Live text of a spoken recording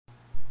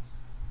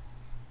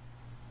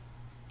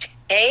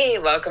Hey,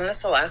 welcome to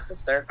Celeste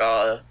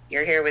Circle.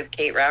 You're here with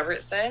Kate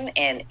Robertson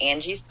and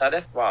Angie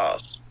Sudeth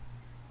Walsh.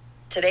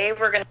 Today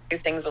we're going to do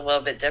things a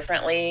little bit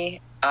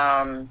differently.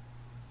 We're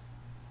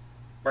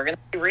going to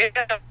be real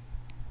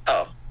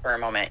for a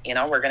moment.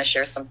 We're going to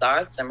share some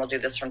thoughts, and we'll do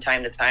this from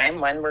time to time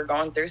when we're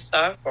going through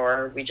stuff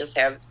or we just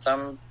have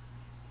some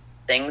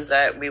things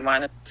that we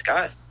want to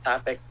discuss,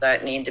 topics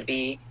that need to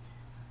be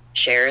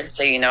shared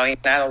so you know you're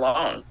not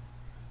alone.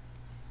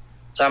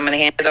 So I'm going to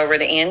hand it over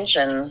to Ange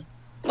and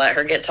let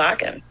her get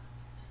talking.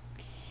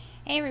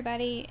 Hey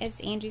everybody, it's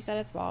Angie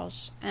Sudeth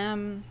Walsh.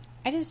 I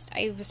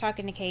was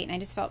talking to Kate and I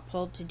just felt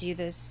pulled to do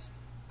this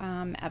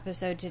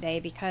episode today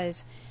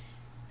because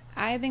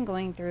I've been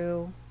going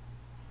through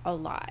a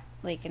lot,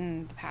 like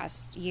in the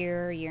past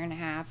year and a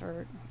half,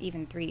 or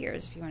even 3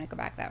 years if you want to go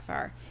back that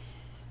far,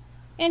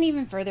 and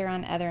even further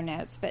on other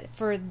notes. But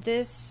for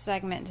this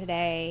segment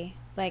today,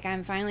 like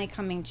I'm finally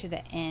coming to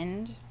the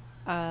end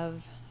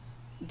of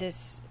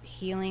this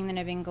healing that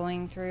I've been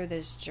going through,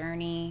 this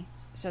journey,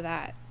 so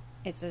that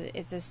it's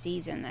a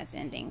season that's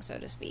ending, so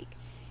to speak.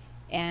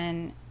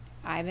 And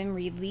I've been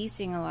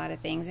releasing a lot of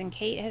things, and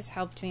Kate has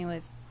helped me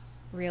with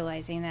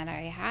realizing that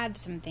I had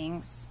some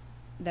things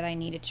that I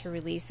needed to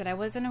release that I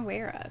wasn't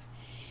aware of.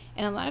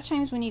 And a lot of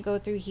times when you go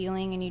through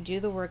healing and you do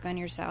the work on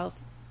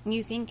yourself,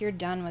 you think you're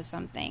done with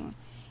something.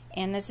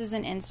 And this is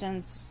an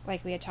instance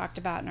like we had talked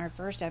about in our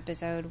first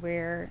episode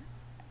where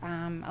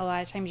a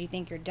lot of times you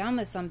think you're done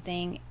with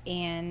something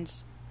and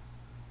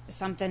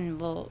something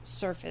will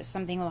surface,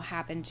 something will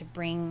happen to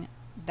bring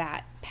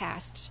that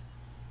past,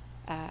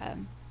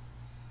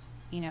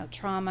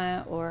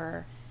 trauma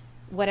or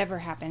whatever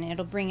happened.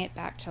 It'll bring it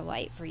back to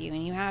light for you.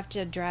 And you have to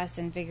address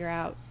and figure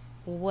out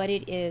what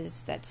it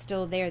is that's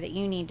still there that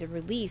you need to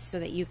release so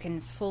that you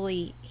can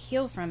fully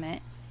heal from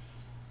it,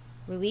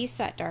 release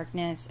that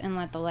darkness, and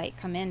let the light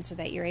come in so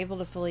that you're able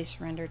to fully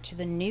surrender to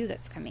the new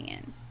that's coming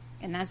in.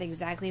 And that's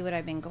exactly what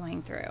I've been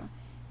going through.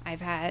 I've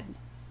had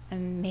a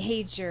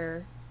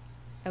major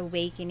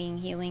awakening,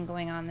 healing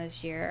going on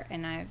this year,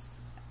 and I've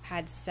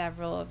had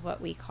several of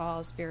what we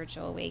call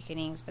spiritual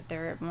awakenings, but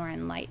they're more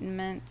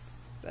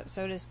enlightenments,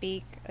 so to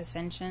speak,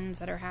 ascensions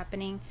that are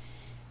happening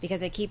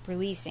because I keep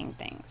releasing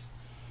things.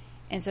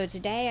 And so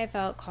today I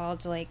felt called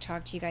to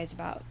talk to you guys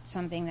about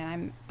something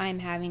that I'm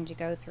having to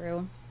go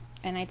through,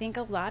 and I think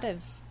a lot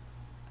of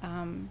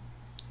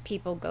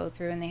people go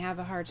through, and they have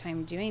a hard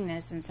time doing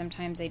this, and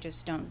sometimes they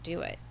just don't do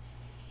it.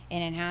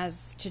 And it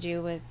has to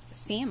do with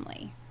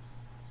family.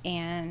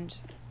 And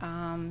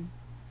I've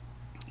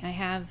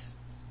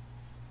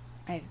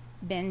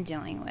been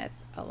dealing with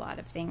a lot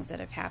of things that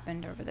have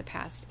happened over the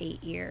past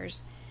 8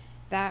 years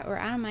that were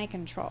out of my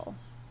control.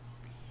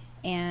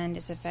 And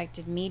it's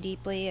affected me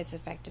deeply, it's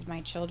affected my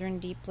children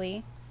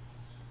deeply,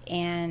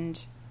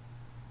 and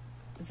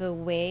the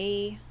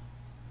way,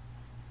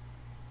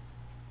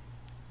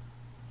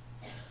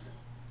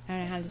 I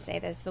don't know how to say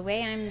this, the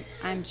way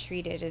I'm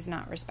treated is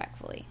not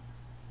respectfully.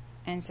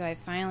 And so I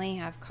finally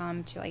have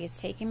come to,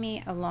 it's taken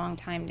me a long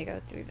time to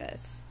go through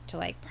this,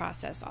 to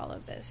process all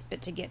of this,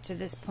 but to get to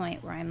this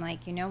point where I'm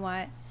like, you know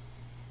what?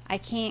 I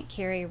can't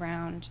carry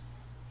around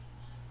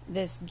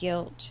this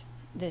guilt,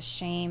 this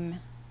shame,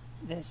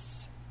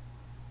 this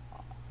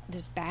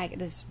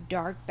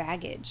dark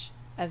baggage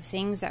of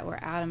things that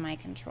were out of my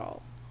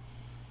control.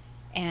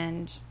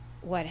 And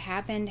what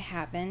happened.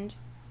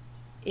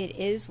 It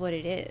is what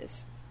it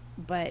is.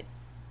 But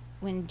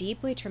when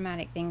deeply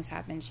traumatic things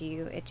happen to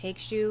you, it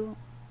takes you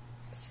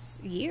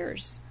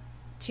years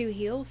to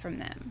heal from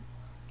them,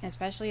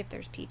 especially if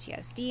there's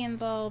PTSD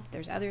involved,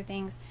 there's other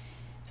things.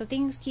 So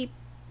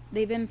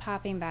they've been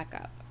popping back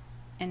up.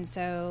 And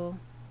so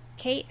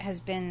Kate has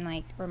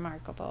been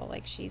remarkable.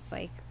 She's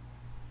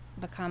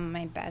become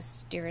my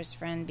best, dearest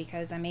friend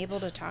because I'm able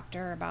to talk to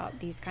her about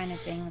these kind of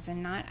things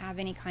and not have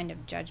any kind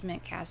of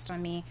judgment cast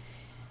on me.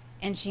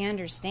 And she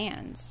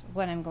understands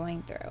what I'm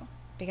going through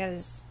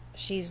because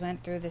she's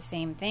went through the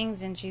same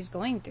things and she's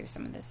going through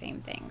some of the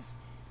same things.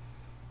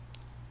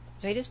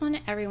 So I just want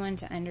everyone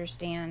to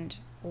understand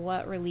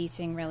what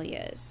releasing really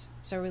is.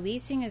 So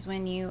releasing is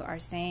when you are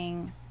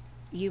saying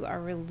you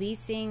are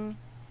releasing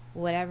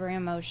whatever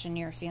emotion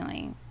you're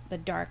feeling, the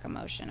dark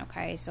emotion,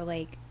 okay? So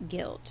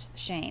guilt,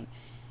 shame,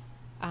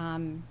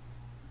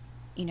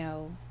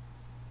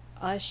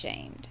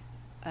 ashamed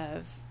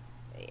of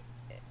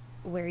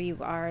where you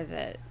are,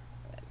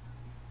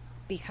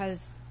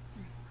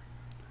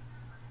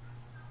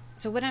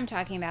 so what I'm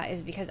talking about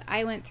is because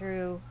I was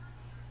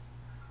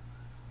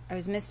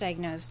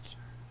misdiagnosed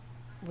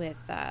with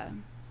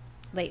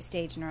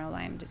late-stage neural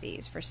Lyme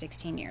disease for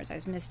 16 years. I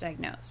was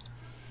misdiagnosed.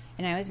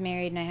 And I was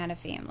married and I had a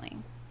family.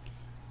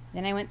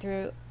 Then I went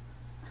through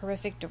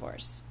horrific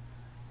divorce.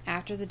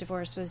 After the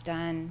divorce was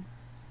done,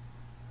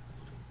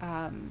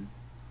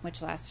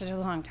 which lasted a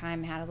long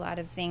time, had a lot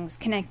of things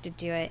connected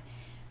to it,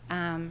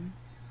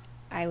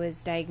 I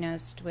was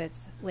diagnosed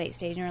with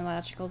late-stage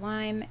neurological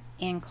Lyme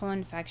and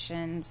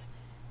co-infections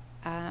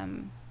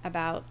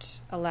about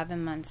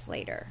 11 months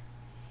later.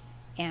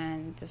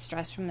 And the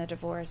stress from the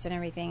divorce and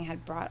everything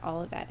had brought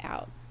all of that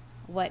out.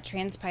 What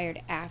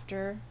transpired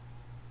after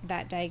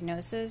that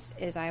diagnosis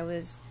is I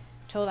was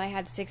told I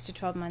had 6 to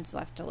 12 months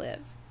left to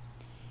live.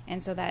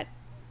 And so that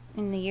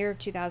in the year of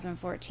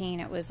 2014,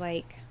 it was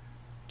like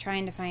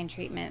trying to find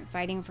treatment,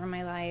 fighting for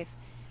my life,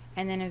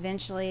 and then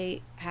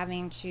eventually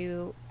having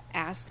to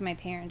ask my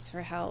parents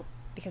for help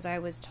because I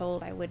was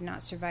told I would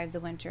not survive the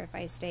winter if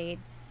I stayed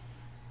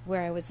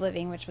where I was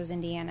living, which was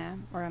Indiana,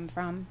 where I'm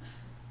from,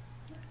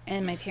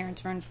 and my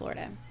parents were in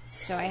Florida.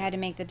 So I had to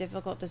make the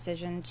difficult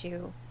decision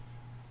to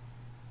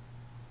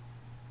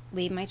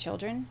leave my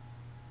children.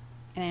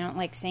 And I don't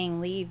like saying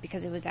leave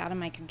because it was out of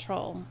my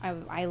control.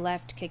 I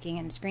left kicking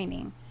and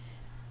screaming.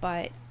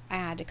 But I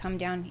had to come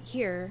down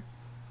here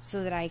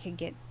so that I could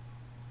get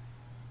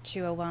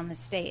to a wellness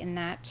state. And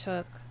that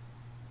took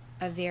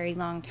a very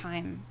long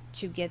time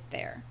to get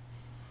there.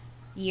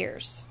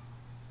 Years.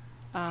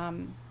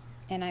 And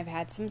I've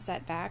had some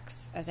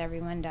setbacks, as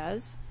everyone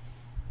does.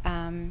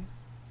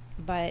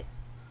 But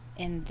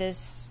in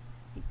this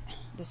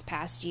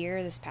past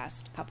year, this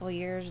past couple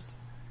years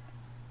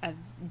of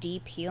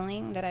deep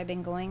healing that I've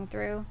been going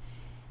through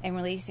and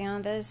releasing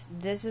on this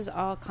has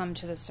all come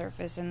to the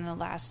surface in the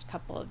last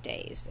couple of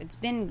days. It's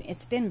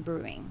been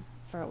brewing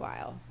for a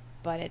while,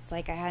 but it's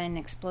like I had an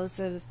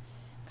explosive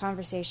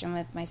conversation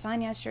with my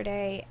son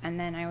yesterday, and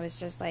then I was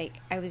just like,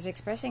 I was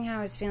expressing how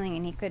I was feeling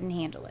and he couldn't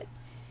handle it.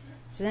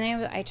 So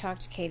then I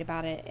talked to Kate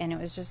about it, and it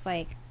was just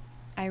like,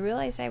 I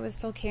realized I was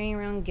still carrying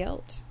around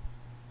guilt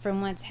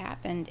from what's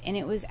happened, and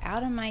it was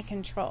out of my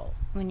control.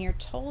 When you're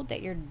told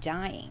that you're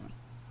dying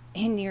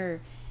and your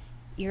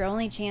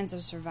only chance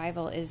of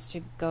survival is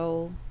to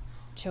go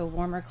to a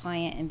warmer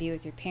climate and be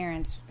with your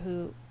parents,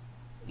 who,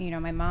 you know,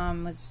 my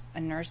mom was a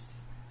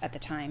nurse at the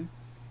time,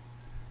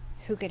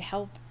 who could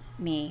help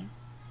me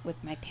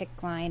with my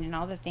PICC line and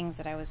all the things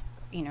that I was,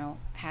 you know,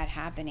 had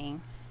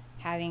happening,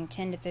 having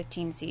 10 to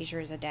 15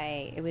 seizures a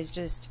day. It was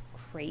just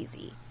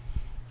crazy.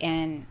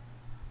 And,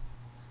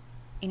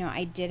 you know,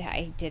 I did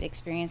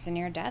experience a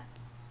near-death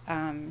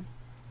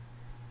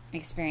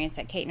experience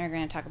that Kate and I are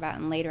going to talk about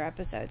in later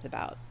episodes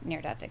about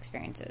near-death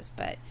experiences.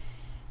 But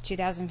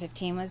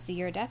 2015 was the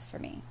year of death for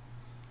me.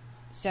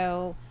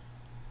 So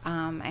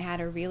I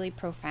had a really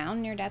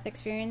profound near-death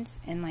experience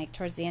in like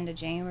towards the end of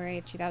January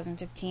of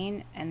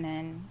 2015. And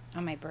then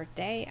on my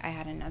birthday, I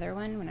had another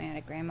one when I had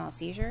a grand mal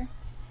seizure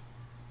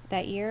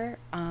that year.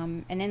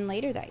 And then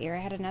later that year, I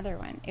had another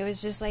one. It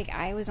was just like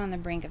I was on the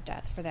brink of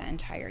death for that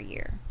entire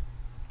year.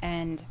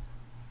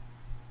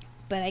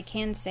 But I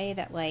can say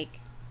that,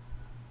 like,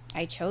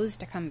 I chose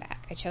to come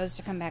back. I chose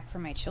to come back for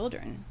my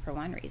children, for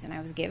one reason.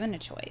 I was given a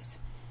choice,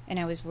 and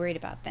I was worried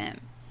about them.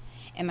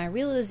 And my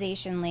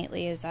realization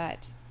lately is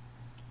that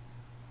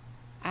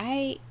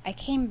I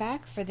came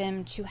back for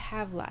them to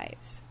have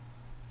lives.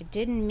 It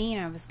didn't mean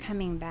I was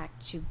coming back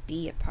to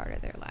be a part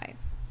of their life.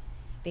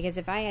 Because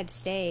if I had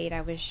stayed,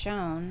 I was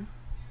shown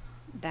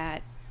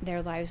that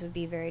their lives would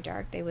be very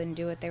dark. They wouldn't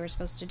do what they were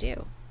supposed to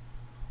do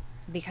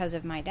because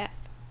of my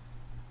death.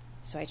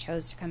 So I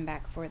chose to come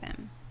back for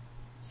them.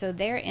 So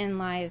therein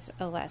lies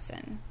a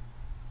lesson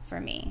for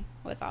me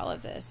with all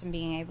of this and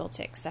being able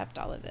to accept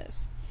all of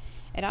this.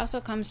 It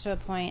also comes to a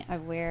point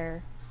of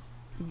where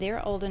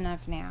they're old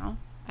enough now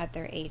at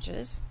their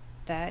ages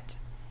that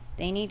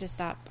they need to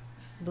stop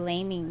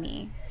blaming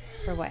me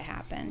for what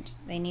happened.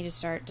 They need to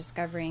start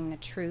discovering the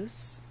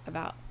truths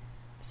about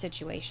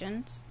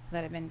situations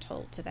that have been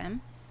told to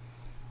them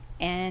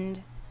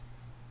and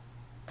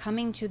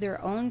coming to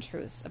their own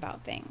truths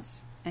about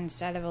things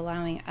instead of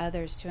allowing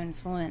others to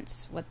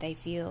influence what they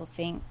feel,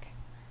 think,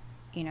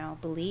 you know,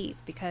 believe.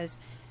 Because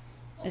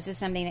this is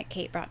something that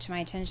Kate brought to my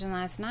attention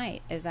last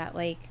night, is that,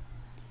 like,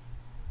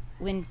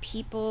 when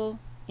people,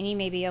 and you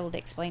may be able to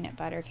explain it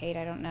better, Kate,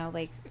 I don't know,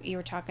 like, you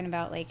were talking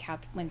about, like, how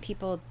when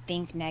people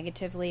think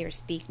negatively or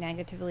speak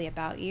negatively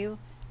about you,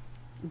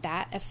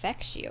 that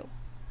affects you.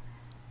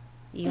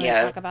 You want to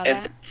talk about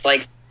that? It's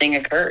like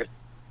sending a curse.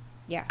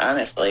 Yeah.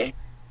 Honestly.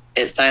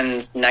 It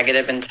sends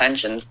negative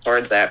intentions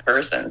towards that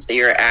person. So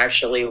you're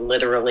actually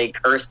literally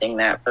cursing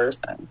that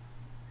person.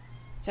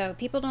 So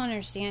people don't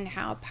understand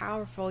how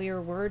powerful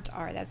your words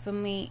are. That's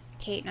when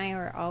Kate and I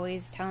are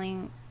always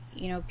telling,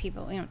 you know,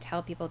 people, we don't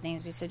tell people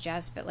things, we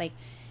suggest, but like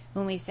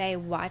when we say,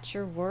 watch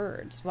your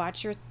words,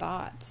 watch your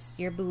thoughts,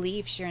 your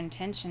beliefs, your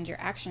intentions, your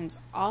actions,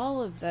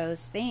 all of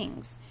those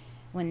things,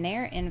 when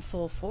they're in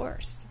full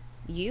force,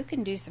 you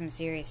can do some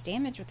serious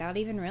damage without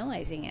even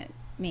realizing it,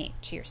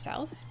 to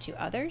yourself, to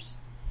others.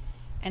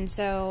 And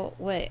so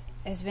what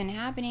has been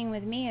happening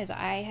with me is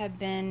I have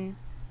been,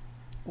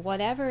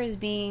 whatever is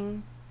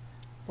being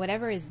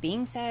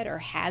said or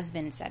has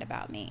been said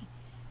about me,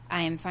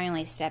 I am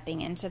finally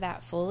stepping into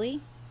that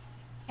fully,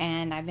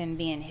 and I've been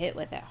being hit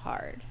with it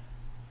hard.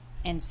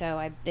 And so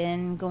I've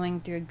been going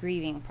through a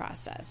grieving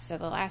process. So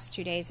the last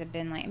 2 days have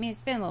been like, I mean,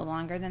 it's been a little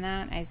longer than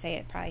that. I'd say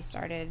it probably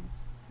started,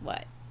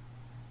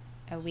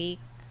 a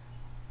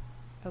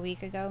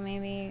week ago,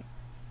 maybe,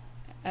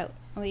 at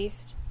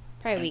least,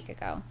 probably a week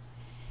ago.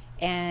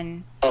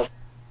 And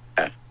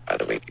about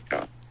a week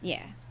ago.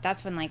 Yeah,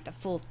 that's when like the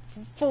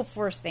full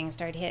force thing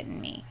started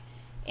hitting me,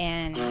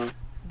 and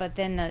but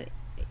then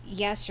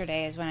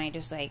yesterday is when I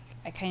just like,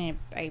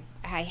 I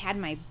had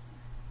my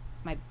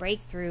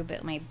breakthrough,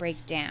 but my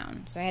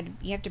breakdown. So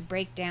you have to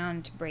break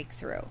down to break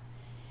through.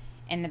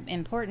 And the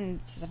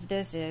importance of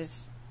this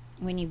is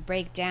when you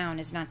break down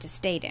is not to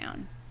stay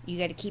down. You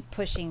got to keep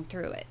pushing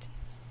through it.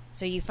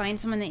 So you find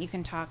someone that you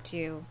can talk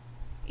to.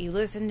 You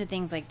listen to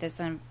things like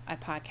this on a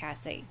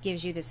podcast that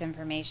gives you this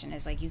information.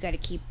 Is like you got to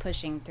keep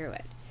pushing through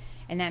it.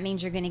 And that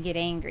means you're going to get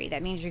angry.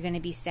 That means you're going to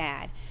be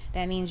sad.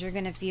 That means you're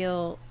going to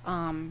feel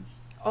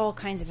all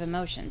kinds of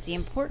emotions. The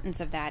importance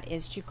of that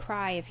is to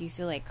cry if you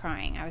feel like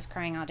crying. I was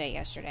crying all day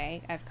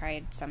yesterday. I've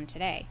cried some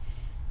today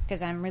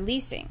because I'm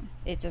releasing.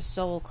 It's a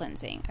soul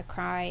cleansing. A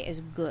cry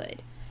is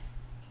good.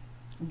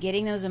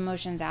 Getting those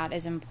emotions out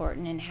is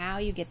important, and how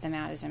you get them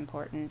out is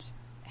important,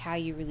 how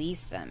you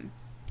release them.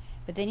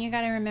 But then you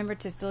got to remember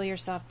to fill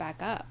yourself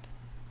back up,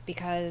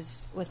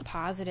 because with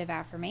positive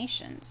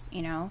affirmations,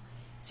 you know.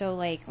 So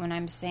like when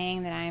I'm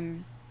saying that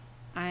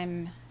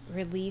I'm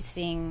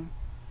releasing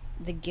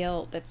the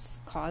guilt that's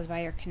caused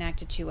by or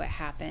connected to what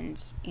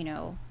happened,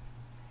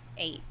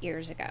 8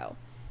 years ago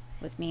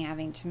with me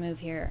having to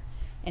move here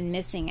and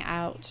missing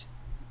out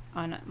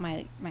on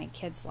my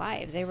kids'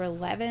 lives. They were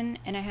 11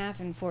 and a half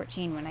and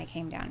 14 when I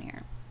came down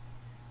here.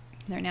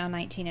 They're now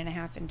 19 and a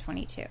half and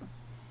 22.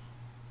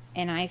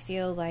 And I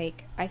feel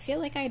like I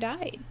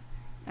died.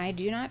 I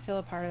do not feel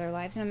a part of their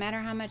lives. No matter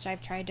how much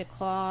I've tried to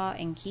claw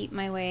and keep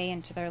my way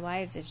into their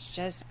lives, it's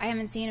just, I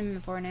haven't seen them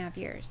in 4.5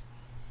 years.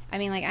 I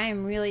mean, like, I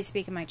am really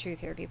speaking my truth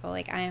here, people.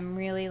 Like, I am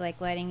really,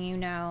 like, letting you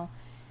know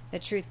the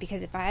truth.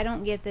 Because if I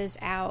don't get this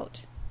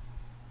out,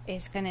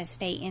 it's going to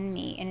stay in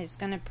me. And it's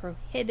going to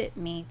prohibit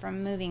me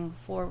from moving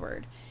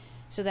forward.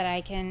 So that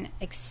I can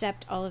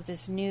accept all of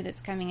this new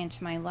that's coming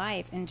into my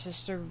life. And to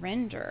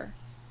surrender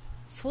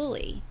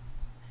fully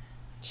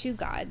to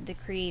God, the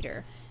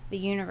Creator, the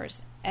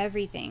universe,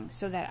 everything.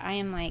 So that I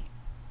am, like,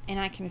 and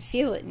I can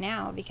feel it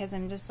now. Because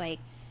I'm just, like,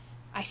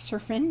 I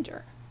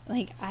surrender.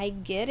 Like, I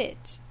get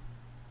it.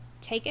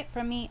 Take it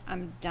from me,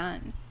 I'm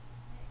done.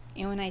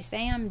 And when I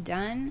say I'm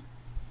done,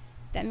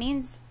 that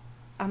means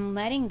I'm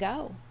letting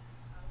go.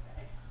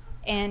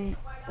 And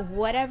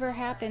whatever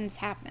happens,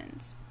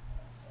 happens.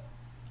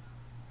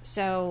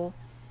 So,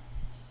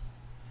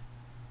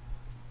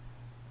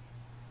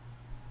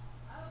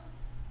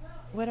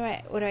 what do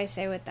I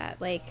say with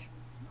that? Like,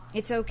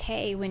 it's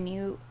okay when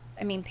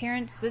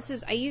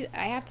parents, I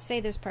have to say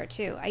this part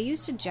too. I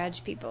used to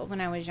judge people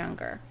when I was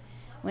younger.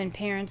 When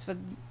parents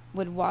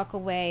would walk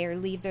away or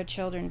leave their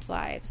children's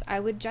lives, I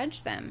would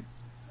judge them.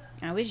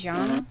 I was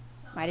young.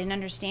 I didn't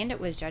understand it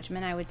was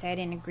judgment. I would say I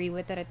didn't agree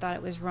with it. I thought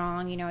it was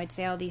wrong. I'd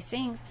say all these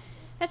things.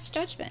 That's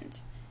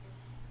judgment.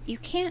 You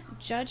can't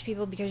judge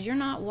people because you're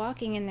not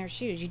walking in their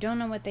shoes. You don't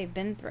know what they've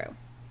been through.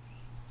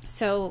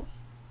 So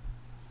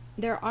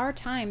there are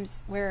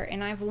times where,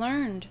 and I've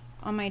learned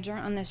on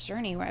this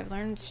journey, where I've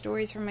learned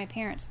stories from my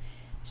parents,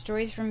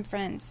 stories from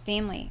friends,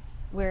 family,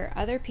 where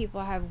other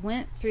people have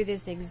went through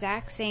this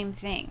exact same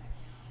thing.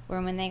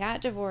 Where when they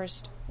got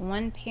divorced,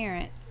 one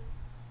parent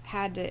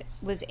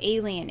was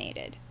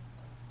alienated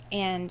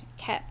and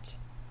kept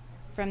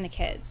from the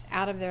kids,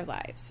 out of their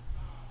lives.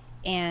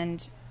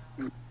 And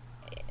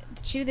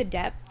to the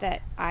depth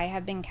that I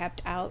have been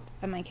kept out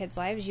of my kids'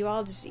 lives,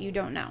 you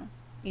don't know.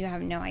 You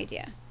have no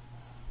idea.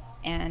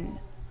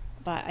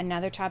 But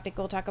another topic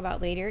we'll talk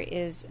about later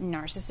is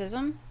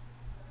narcissism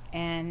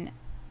and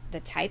the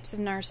types of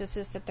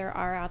narcissists that there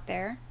are out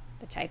there.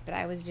 The type that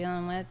I was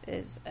dealing with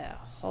is a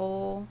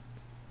whole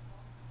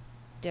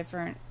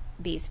different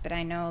beast, but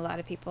I know a lot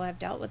of people have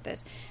dealt with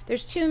this.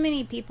 There's too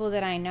many people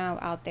that I know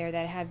out there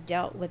that have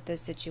dealt with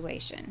this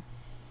situation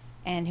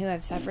and who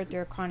have suffered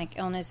through a chronic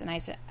illness, and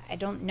I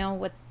don't know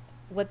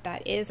what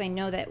that is. I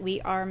know that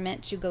we are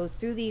meant to go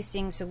through these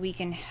things so we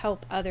can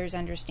help others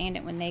understand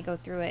it when they go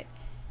through it,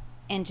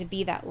 and to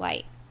be that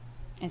light.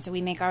 And so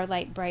we make our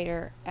light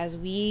brighter as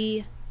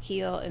we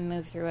heal and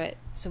move through it,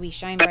 so we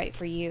shine bright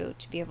for you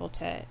to be able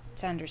to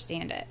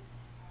understand it.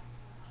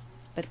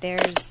 But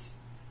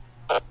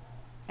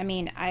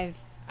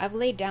I've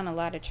laid down a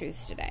lot of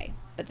truths today.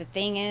 But the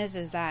thing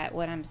is that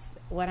what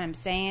I'm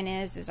saying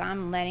is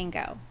I'm letting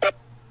go.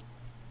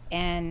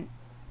 And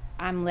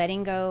I'm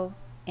letting go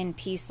in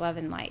peace, love,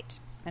 and light.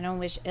 I don't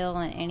wish ill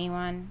on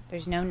anyone.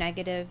 There's no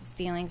negative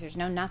feelings. There's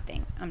no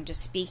nothing. I'm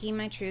just speaking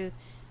my truth,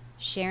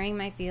 sharing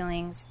my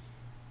feelings,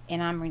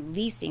 and I'm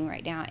releasing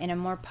right now in a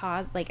more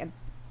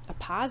a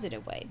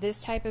positive way.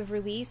 This type of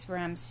release where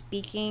I'm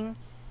speaking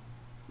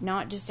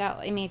not just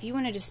out. If you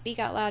want to just speak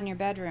out loud in your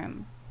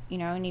bedroom,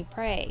 and you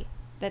pray,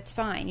 that's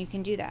fine. You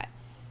can do that.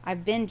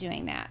 I've been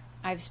doing that.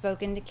 I've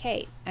spoken to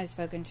Kate. I've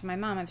spoken to my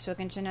mom. I've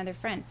spoken to another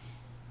friend.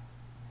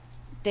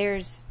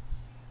 But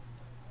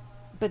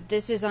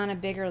this is on a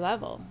bigger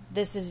level.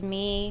 This is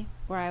me,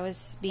 where I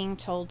was being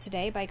told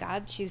today by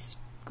God to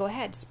go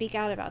ahead, speak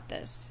out about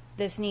this.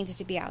 This needs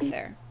to be out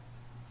there.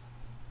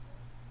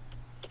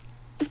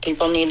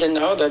 People need to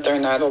know that they're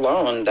not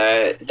alone,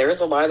 that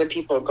there's a lot of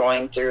people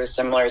going through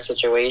similar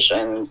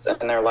situations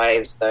in their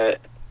lives that,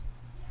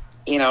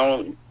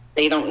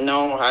 they don't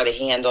know how to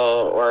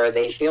handle, or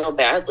they feel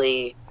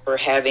badly for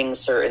having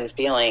certain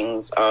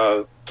feelings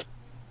of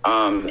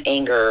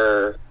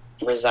anger,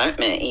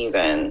 resentment,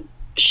 even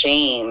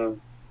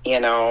shame,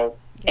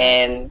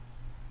 and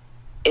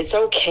it's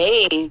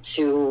okay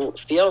to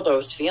feel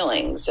those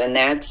feelings. And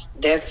that's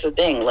the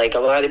thing. Like, a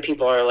lot of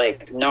people are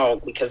like,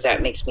 no, because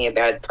that makes me a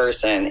bad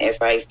person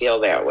if I feel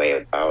that way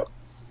about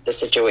the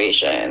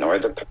situation or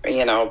the,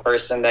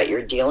 person that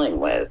you're dealing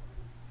with.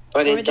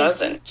 But it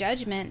doesn't.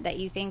 Judgment that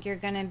you think you're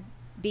going to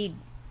be,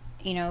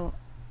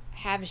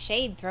 have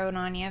shade thrown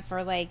on you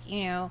for, but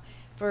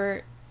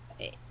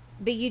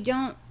you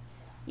don't,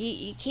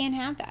 you can't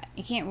have that.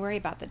 You can't worry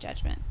about the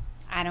judgment.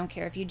 I don't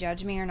care if you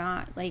judge me or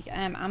not. Like,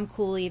 I'm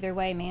cool either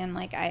way, man.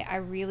 Like,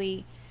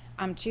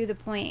 I'm to the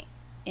point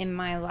in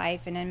my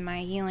life and in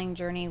my healing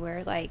journey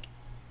where, like,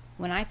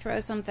 when I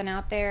throw something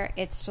out there,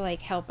 it's to,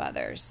 like, help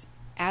others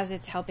as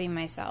it's helping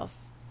myself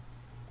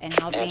and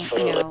helping,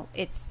 Absolutely.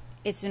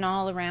 It's an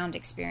all-around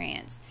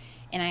experience.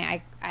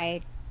 And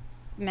I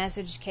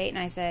messaged Kate and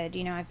I said,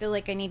 I feel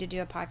like I need to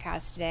do a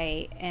podcast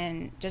today,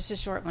 and just a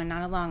short one,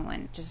 not a long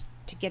one, just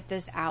to get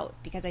this out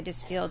because I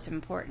just feel it's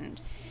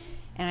important.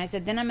 And I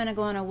said, then I'm going to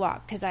go on a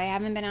walk because I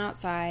haven't been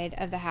outside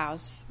of the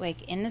house,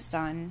 like in the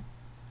sun,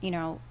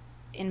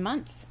 in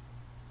months.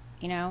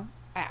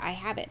 I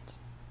haven't.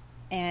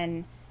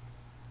 And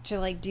to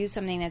like do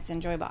something that's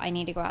enjoyable, I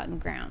need to go out and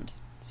ground.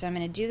 So I'm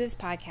going to do this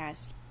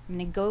podcast. I'm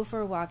going to go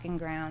for a walk and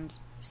ground,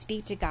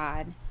 speak to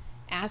God,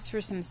 ask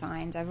for some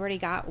signs. I've already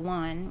got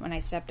one. When I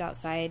stepped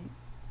outside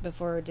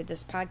before we did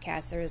this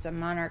podcast, there was a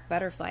monarch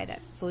butterfly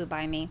that flew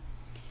by me.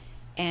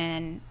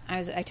 And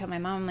I told my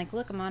mom, I'm like,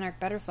 look, a monarch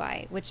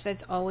butterfly, which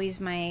that's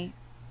always my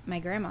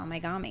grandma, my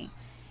Gami.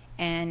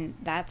 And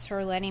that's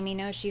her letting me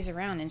know she's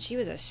around. And she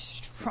was a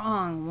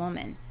strong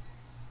woman.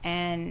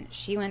 And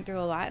she went through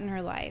a lot in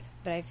her life.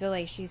 But I feel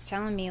like she's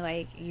telling me,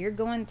 like, you're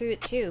going through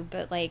it too.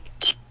 But, like,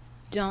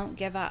 don't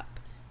give up.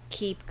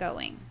 Keep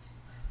going.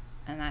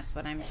 And that's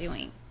what I'm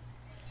doing.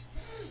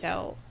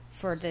 So,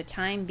 for the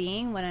time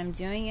being, what I'm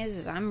doing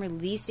is I'm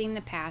releasing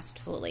the past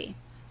fully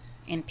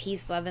in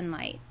peace, love, and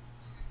light.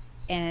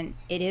 And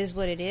it is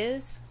what it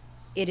is.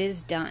 It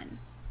is done.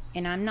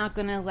 And I'm not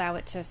going to allow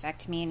it to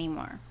affect me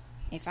anymore.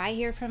 If I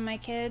hear from my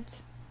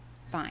kids,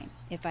 fine.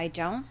 If I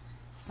don't,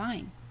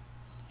 fine.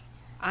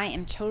 I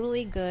am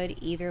totally good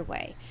either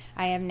way.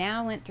 I have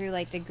now went through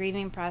like the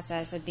grieving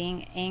process of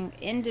being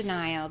in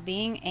denial,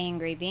 being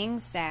angry, being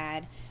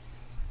sad.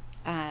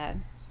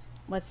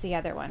 What's the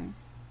other one?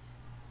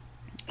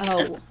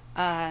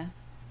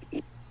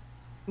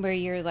 Where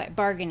you're like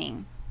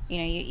bargaining.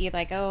 You're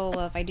like, oh,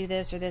 well, if I do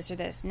this or this or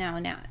this. No,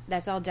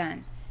 that's all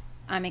done.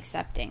 I'm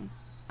accepting.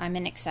 I'm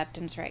in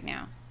acceptance right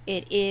now.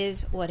 It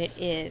is what it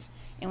is.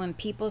 And when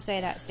people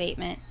say that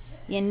statement,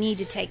 you need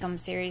to take them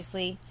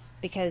seriously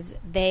because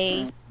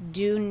they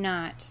do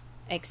not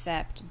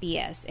accept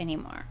BS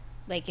anymore.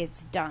 Like,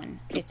 it's done.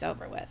 It's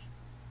over with.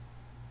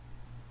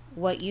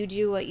 What you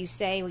do, what you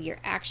say, your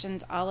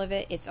actions, all of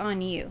it, it's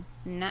on you.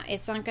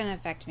 It's not going to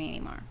affect me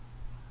anymore.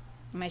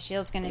 My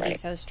shield's going to be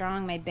so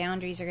strong. My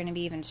boundaries are going to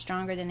be even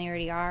stronger than they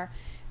already are.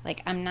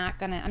 Like, I'm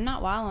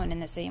not wallowing in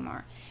this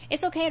anymore.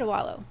 It's okay to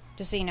wallow.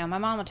 Just so you know, my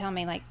mom will tell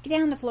me, like, get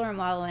down on the floor and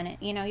wallow in it.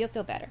 You'll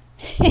feel better.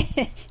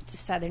 It's a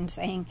Southern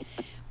saying.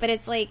 But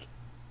it's like,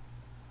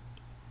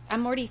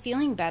 I'm already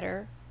feeling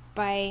better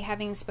by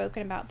having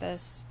spoken about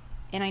this.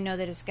 And I know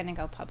that it's going to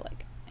go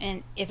public.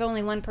 And if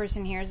only one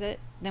person hears it,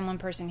 then one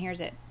person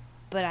hears it.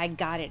 But I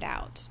got it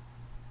out.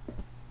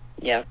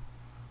 Yeah.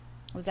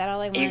 Was that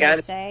all I wanted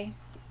to say?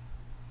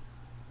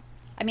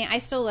 I mean, I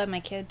still love my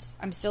kids.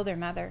 I'm still their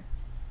mother.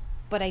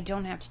 But I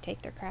don't have to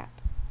take their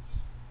crap.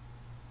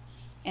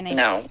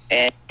 No.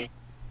 And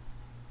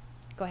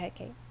go ahead,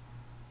 Kate.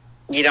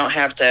 You don't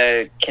have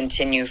to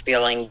continue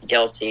feeling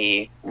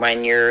guilty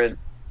when you're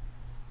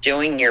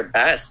doing your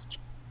best.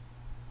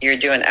 You're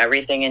doing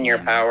everything in your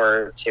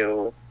power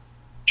to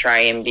try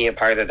and be a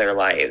part of their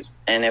lives.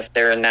 And if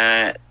they're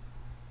not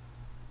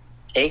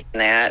taking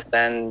that,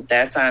 then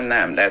that's on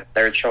them. That's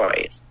their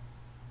choice.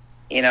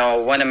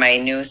 One of my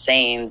new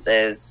sayings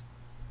is,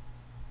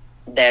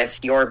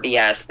 that's your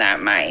BS,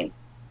 not mine.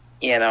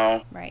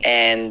 Right.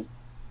 And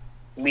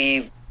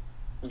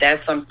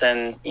that's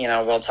something,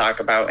 we'll talk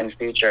about in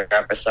future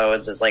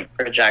episodes, is like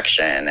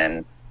projection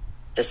and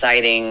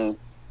deciding,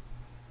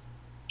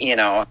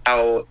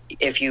 how,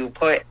 if you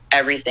put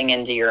everything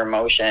into your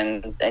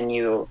emotions and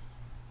you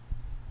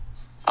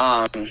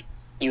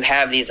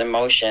have these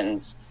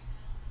emotions,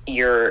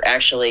 you're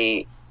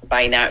actually,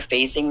 by not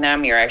facing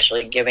them, you're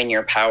actually giving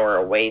your power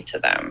away to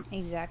them.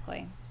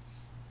 Exactly.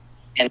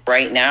 And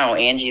right now,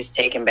 Angie's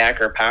taking back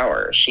her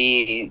power.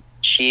 She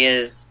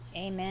is.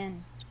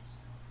 Amen.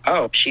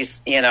 Oh,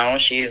 she's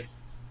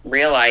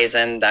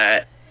realizing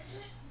that,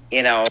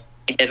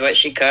 she did what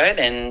she could,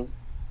 and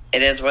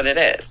it is what it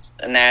is.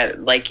 And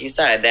that, like you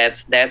said,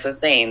 that's a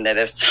saying that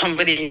if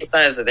somebody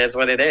says it is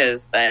what it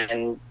is,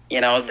 then,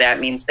 that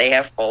means they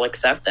have full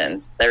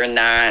acceptance. They're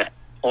not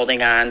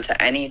holding on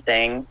to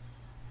anything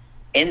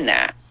in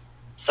that.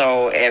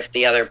 So if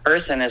the other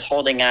person is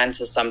holding on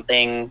to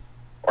something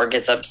or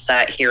gets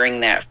upset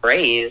hearing that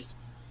phrase,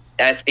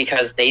 that's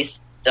because they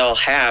still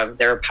have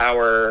their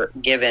power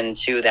given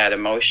to that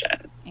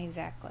emotion.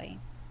 Exactly.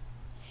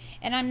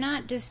 And I'm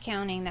not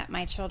discounting that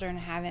my children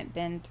haven't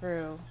been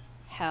through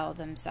hell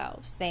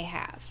themselves. They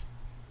have.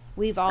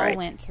 We've all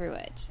went through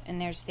it.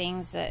 And there's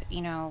things that,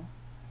 you know,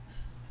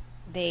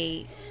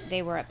 they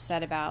were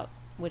upset about,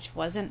 which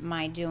wasn't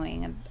my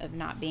doing, of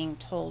not being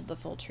told the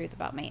full truth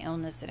about my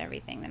illness and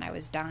everything, that I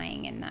was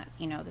dying and that,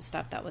 you know, the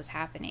stuff that was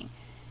happening.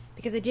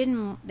 Because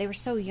they were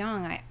so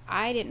young.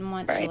 I didn't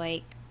want to,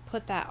 like,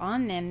 put that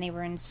on them. They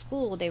were in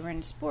school, they were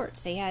in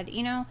sports, they had,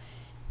 you know,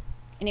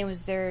 and it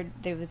was their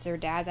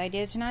dad's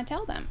idea to not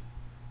tell them.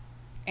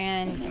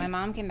 And my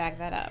mom can back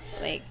that up.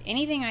 Like,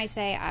 anything I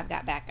say, I've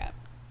got backup.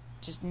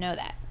 Just know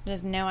that.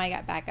 Just know I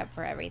got backup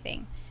for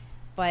everything.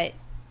 But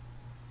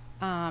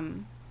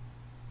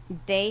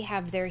they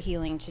have their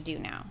healing to do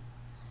now.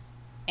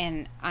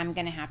 And I'm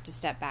going to have to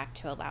step back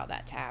to allow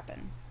that to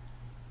happen.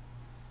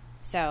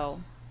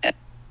 So,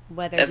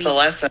 it's a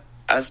lesson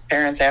us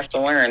parents have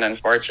to learn,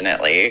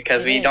 unfortunately,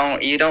 because you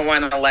don't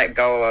want to let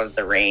go of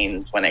the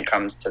reins when it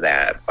comes to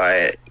that.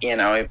 But, you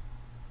know,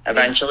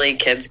 eventually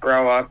kids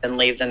grow up and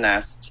leave the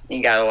nest.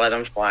 You got to let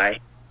them fly.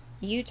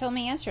 You told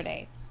me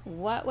yesterday,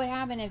 what would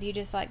happen if you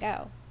just let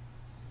go?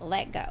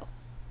 Let go.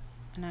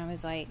 And I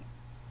was like,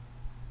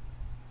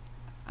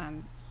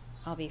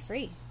 I'll be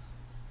free.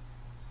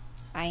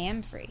 I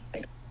am free.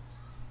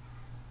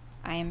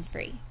 I am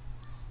free.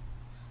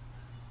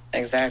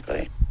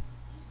 Exactly.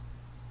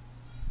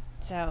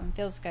 So, it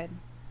feels good.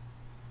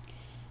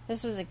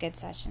 This was a good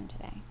session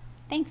today.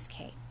 Thanks,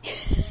 Kate.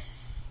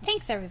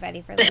 Thanks,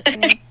 everybody, for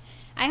listening.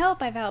 I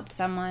hope I've helped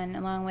someone,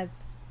 along with,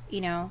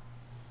 you know,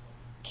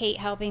 Kate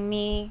helping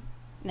me,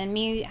 then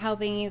me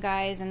helping you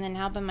guys, and then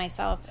helping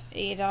myself.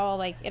 It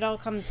all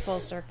comes full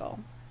circle.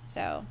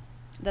 So,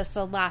 the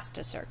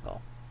Celesta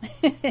circle.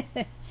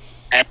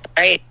 That's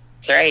right.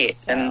 That's right.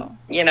 So, and,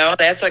 you know,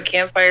 that's what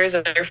campfires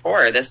are there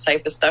for. This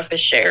type of stuff is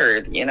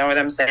shared. You know what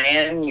I'm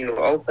saying? You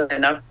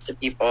open up to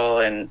people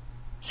and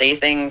say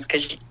things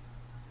because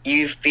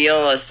you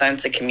feel a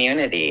sense of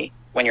community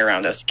when you're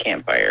around a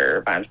campfire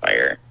or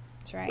bonfire.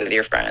 That's right. With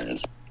your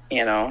friends,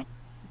 you know?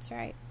 That's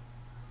right.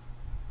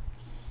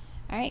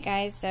 All right,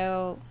 guys,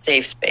 so...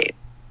 Safe space.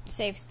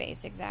 Safe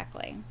space,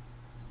 exactly.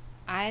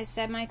 I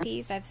said my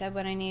piece. I've said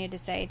what I needed to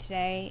say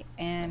today,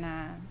 and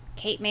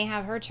Kate may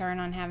have her turn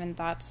on having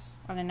thoughts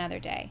on another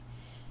day.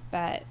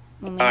 But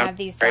when we have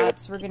these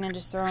thoughts, we're going to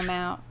just throw them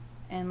out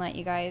and let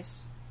you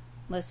guys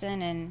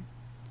listen and,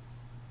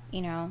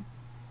 you know,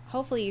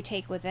 hopefully you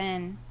take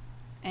within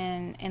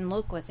and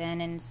look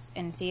within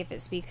and see if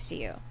it speaks to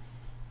you.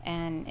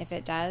 And if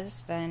it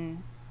does,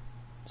 then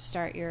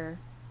start your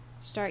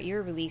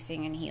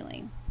releasing and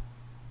healing.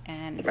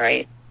 And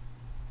right.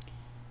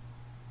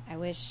 I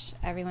wish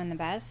everyone the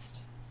best.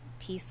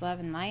 Peace, love,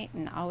 and light,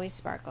 and always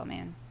sparkle,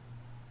 man.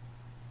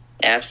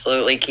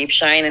 Absolutely. Keep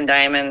shining,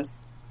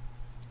 diamonds.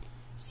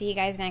 See you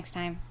guys next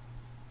time.